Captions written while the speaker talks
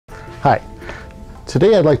Hi.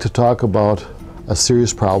 Today I'd like to talk about a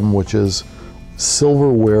serious problem, which is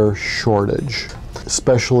silverware shortage,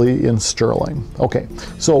 especially in sterling. Okay,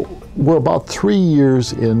 so we're about 3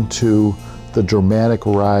 years into the dramatic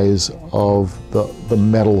rise of the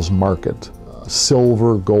metals market,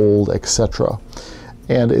 silver, gold, etc.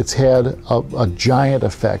 And it's had a giant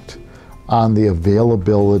effect on the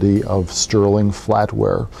availability of sterling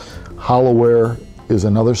flatware. Hollowware is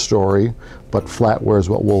another story, but flatware is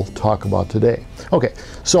what we'll talk about today. Okay,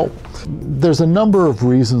 so there's a number of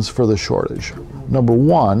reasons for the shortage. Number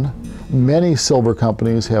one, many silver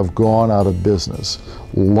companies have gone out of business.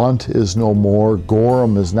 Lunt is no more,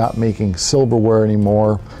 Gorham is not making silverware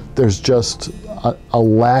anymore. There's just a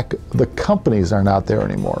lack, the companies are not there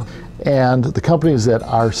anymore. And the companies that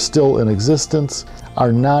are still in existence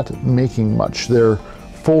are not making much. Their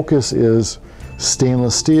focus is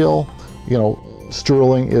stainless steel,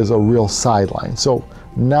 sterling is a real sideline. So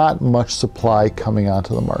not much supply coming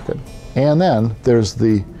onto the market. And then there's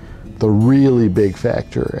the really big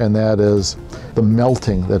factor, and that is the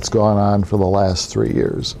melting that's gone on for the last 3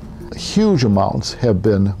 years. Huge amounts have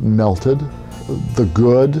been melted, the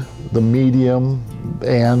good, the medium,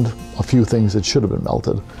 and a few things that should have been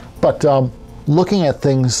melted. But looking at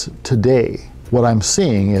things today, what I'm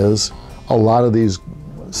seeing is a lot of these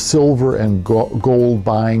silver and gold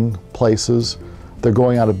buying places, they're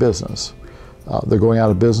going out of business. They're going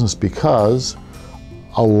out of business because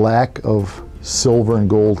a lack of silver and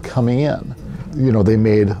gold coming in. They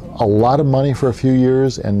made a lot of money for a few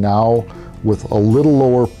years, and now with a little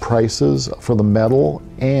lower prices for the metal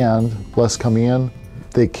and less coming in,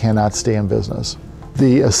 they cannot stay in business.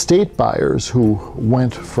 The estate buyers who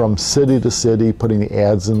went from city to city, putting the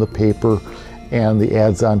ads in the paper and the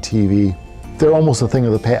ads on TV, they're almost a thing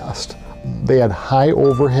of the past. They had high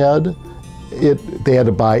overhead. They had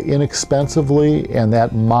to buy inexpensively, and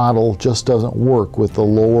that model just doesn't work with the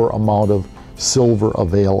lower amount of silver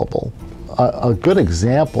available. A good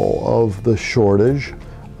example of the shortage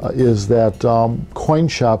is that coin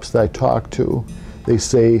shops that I talk to, they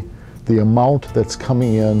say the amount that's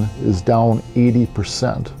coming in is down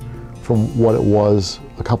 80% from what it was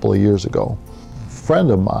a couple of years ago. A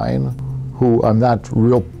friend of mine, who I'm not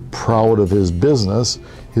real proud of his business,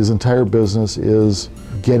 his entire business is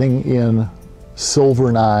getting in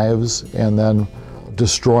silver knives and then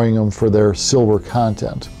destroying them for their silver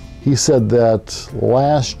content. He said that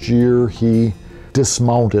last year he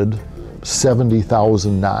dismounted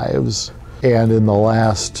 70,000 knives, and in the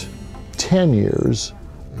last 10 years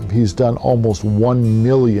he's done almost 1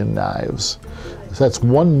 million knives. So that's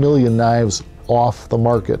 1 million knives off the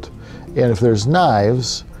market. And if there's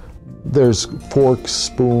knives, there's forks,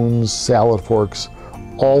 spoons, salad forks,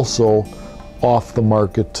 also off the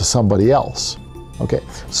market to somebody else. Okay,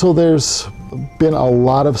 so there's been a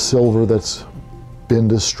lot of silver that's been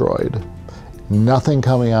destroyed. Nothing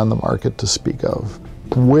coming on the market to speak of.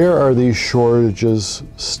 Where are these shortages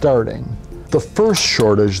starting? The first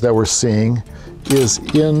shortage that we're seeing is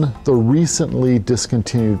in the recently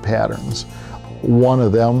discontinued patterns. One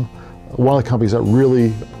of the companies that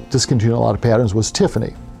really discontinued a lot of patterns was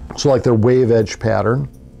Tiffany. So like their wave edge pattern,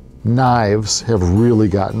 knives have really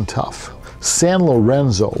gotten tough. San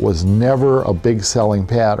Lorenzo was never a big selling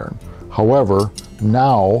pattern. However,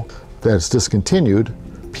 now that it's discontinued,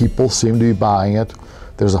 people seem to be buying it.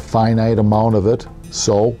 There's a finite amount of it,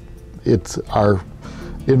 so our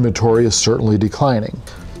inventory is certainly declining.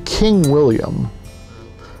 King William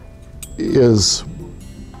is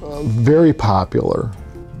very popular.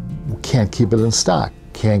 Can't keep it in stock.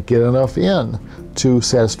 Can't get enough in to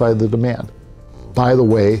satisfy the demand. By the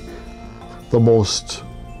way, the most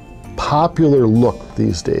popular look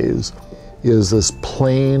these days is this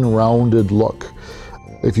plain rounded look.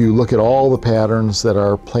 If you look at all the patterns that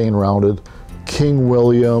are plain rounded, King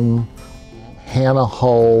William, Hannah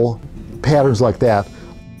Hull, patterns like that,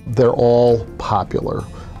 they're all popular.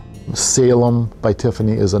 Salem by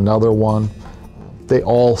Tiffany is another one. They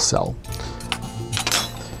all sell.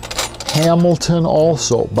 Hamilton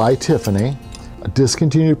also by Tiffany, a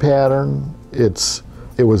discontinued pattern. It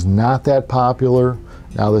was not that popular.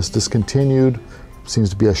 Now this discontinued, seems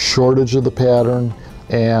to be a shortage of the pattern.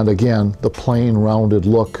 And again, the plain rounded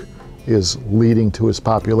look is leading to its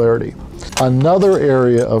popularity. Another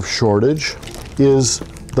area of shortage is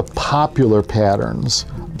the popular patterns,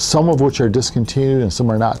 some of which are discontinued and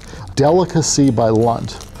some are not. Delicacy by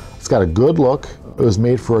Lunt. It's got a good look. It was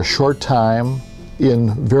made for a short time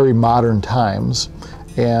in very modern times,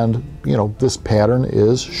 and this pattern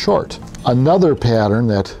is short. Another pattern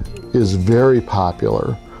that is very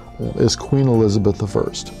popular is Queen Elizabeth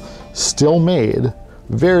I. Still made,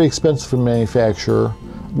 very expensive to manufacture,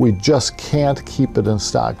 we just can't keep it in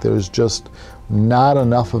stock. There's just not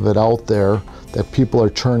enough of it out there that people are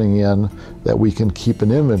turning in that we can keep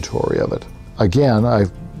an inventory of it. Again, I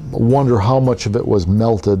wonder how much of it was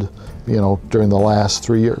melted, during the last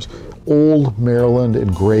 3 years. Old Maryland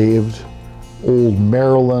engraved, Old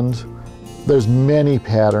Maryland. There's many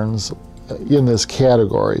patterns in this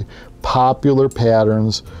category, popular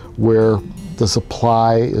patterns where the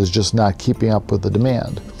supply is just not keeping up with the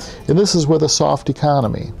demand. And this is with a soft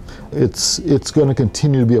economy. It's going to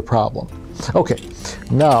continue to be a problem. Okay,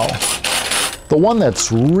 now, the one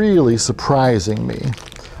that's really surprising me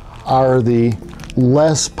are the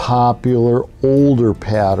less popular, older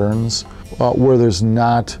patterns where there's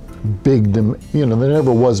not big demand, there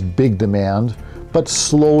never was big demand, but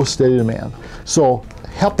slow, steady demand. So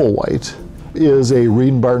Hepplewhite is a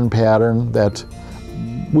Reed and Barton pattern that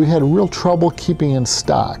we had real trouble keeping in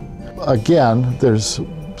stock. Again, there's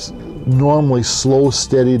normally slow,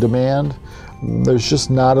 steady demand. There's just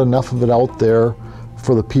not enough of it out there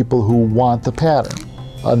for the people who want the pattern.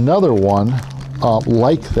 Another one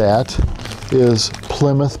like that is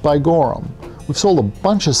Plymouth by Gorham. We've sold a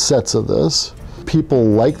bunch of sets of this. People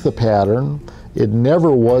like the pattern. It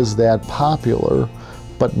never was that popular,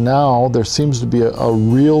 but now there seems to be a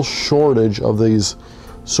real shortage of these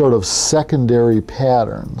sort of secondary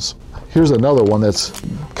patterns. Here's another one that's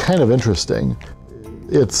kind of interesting.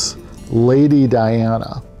 It's Lady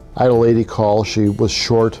Diana. I had a lady call, she was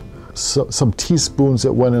short some teaspoons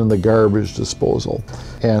that went in the garbage disposal.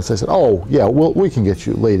 And so I said, oh yeah, well, we can get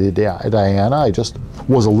you Lady Diana. I just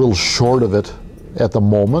was a little short of it at the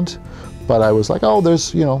moment, but I was like, oh,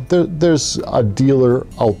 there's a dealer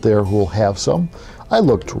out there who will have some. I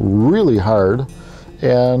looked really hard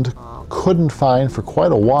and couldn't find for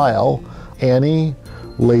quite a while any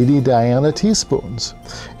Lady Diana teaspoons.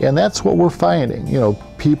 And that's what we're finding.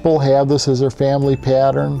 People have this as their family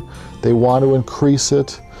pattern. They want to increase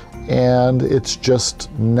it, and it's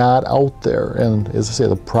just not out there. And as I say,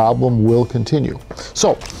 the problem will continue.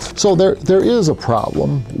 So there is a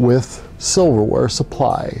problem with silverware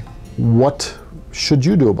supply. What should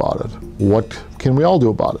you do about it? What can we all do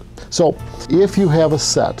about it? So if you have a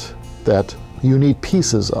set that you need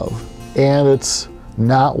pieces of, and it's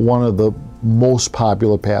not one of the most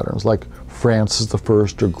popular patterns like Francis I or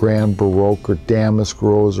Grand Baroque or Damask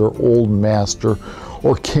Rose or Old Master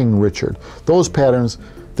or King Richard, those patterns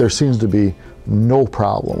there seems to be no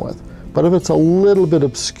problem with. But if it's a little bit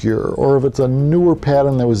obscure, or if it's a newer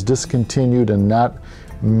pattern that was discontinued and not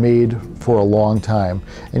made for a long time,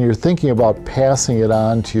 and you're thinking about passing it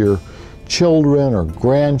on to your children or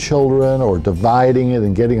grandchildren, or dividing it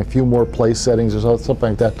and getting a few more place settings or something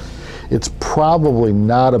like that, it's probably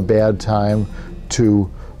not a bad time to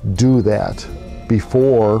do that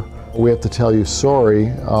before we have to tell you,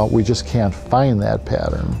 sorry, we just can't find that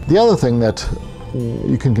pattern. The other thing that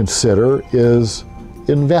you can consider is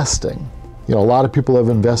investing. A lot of people have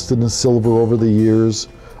invested in silver over the years,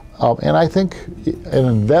 and I think an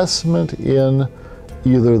investment in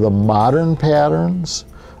either the modern patterns,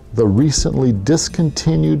 the recently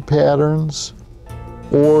discontinued patterns,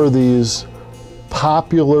 or these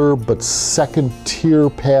popular but second-tier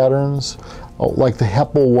patterns like the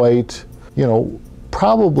Hepplewhite,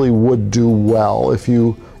 probably would do well if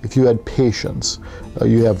you had patience.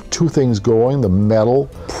 You have two things going. The metal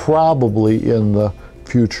probably in the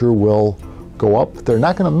future will go up. They're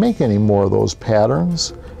not going to make any more of those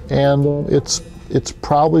patterns, and it's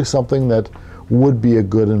probably something that would be a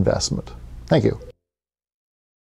good investment. Thank you.